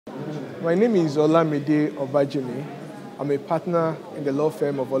My name is Olamide Babajimi. I'm a partner in the law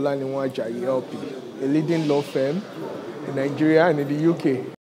firm of Olaniwun Ajayi LP, a leading law firm in Nigeria and in the UK.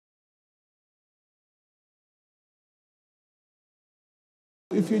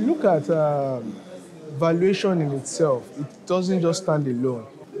 If you look at valuation in itself, it doesn't just stand alone.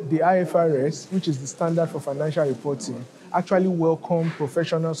 The IFRS, which is the standard for financial reporting, actually welcome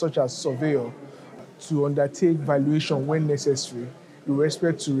professionals such as surveyor to undertake valuation when necessary with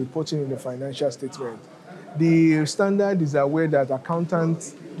respect to reporting in the financial statement. The standard is aware that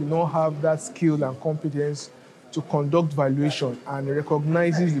accountants do not have that skill and competence to conduct valuation and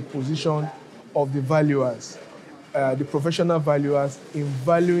recognizes the position of the valuers, the professional valuers, in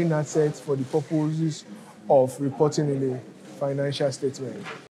valuing assets for the purposes of reporting in the financial statement.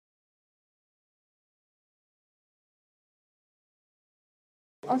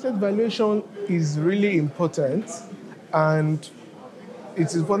 Asset valuation is really important, and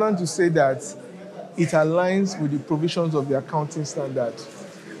it's important to say that it aligns with the provisions of the accounting standard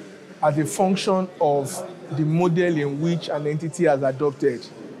as a function of the model in which an entity has adopted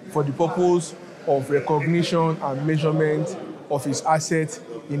for the purpose of recognition and measurement of its assets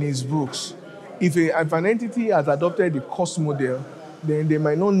in its books. If an entity has adopted the cost model, then they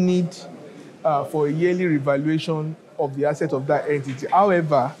might not need for a yearly revaluation of the asset of that entity.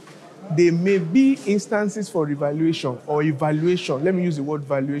 However, there may be instances for revaluation or evaluation, let me use the word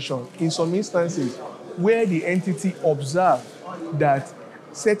valuation, in some instances where the entity observes that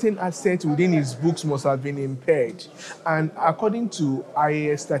certain assets within its books must have been impaired. And according to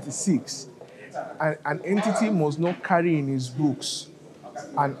IAS 36, an entity must not carry in its books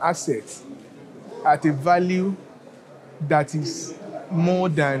an asset at a value that is more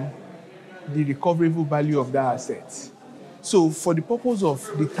than the recoverable value of that asset. So for the purpose of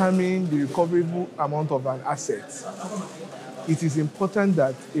determining the recoverable amount of an asset, it is important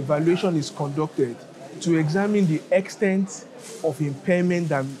that evaluation is conducted to examine the extent of impairment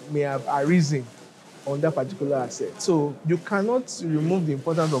that may have arisen on that particular asset. So you cannot remove the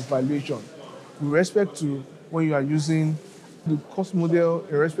importance of valuation with respect to when you are using the cost model,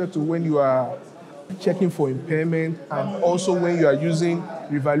 in respect to when you are checking for impairment, and also when you are using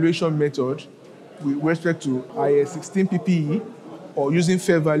revaluation method with respect to IAS 16 PPE or using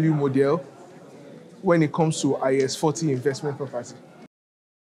fair value model when it comes to IAS 40 investment property.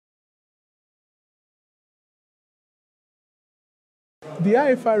 The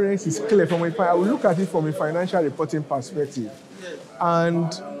IFRS is clear I will look at it from a financial reporting perspective.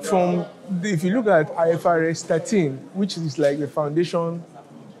 And if you look at IFRS 13, which is like the foundation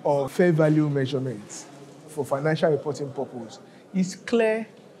of fair value measurements for financial reporting purpose, it's clear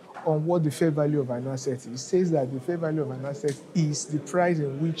on what the fair value of an asset is. It says that the fair value of an asset is the price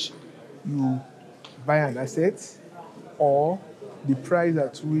in which you buy an asset or the price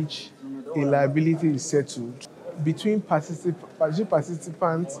at which a liability is settled between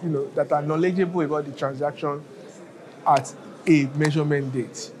participants that are knowledgeable about the transaction at a measurement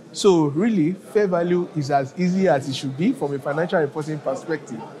date. So really, fair value is as easy as it should be from a financial reporting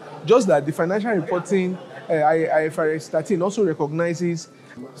perspective. Just that the financial reporting IFRS 13 also recognizes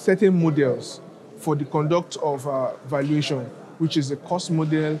certain models for the conduct of valuation, which is the cost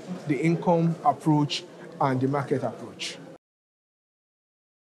model, the income approach, and the market approach.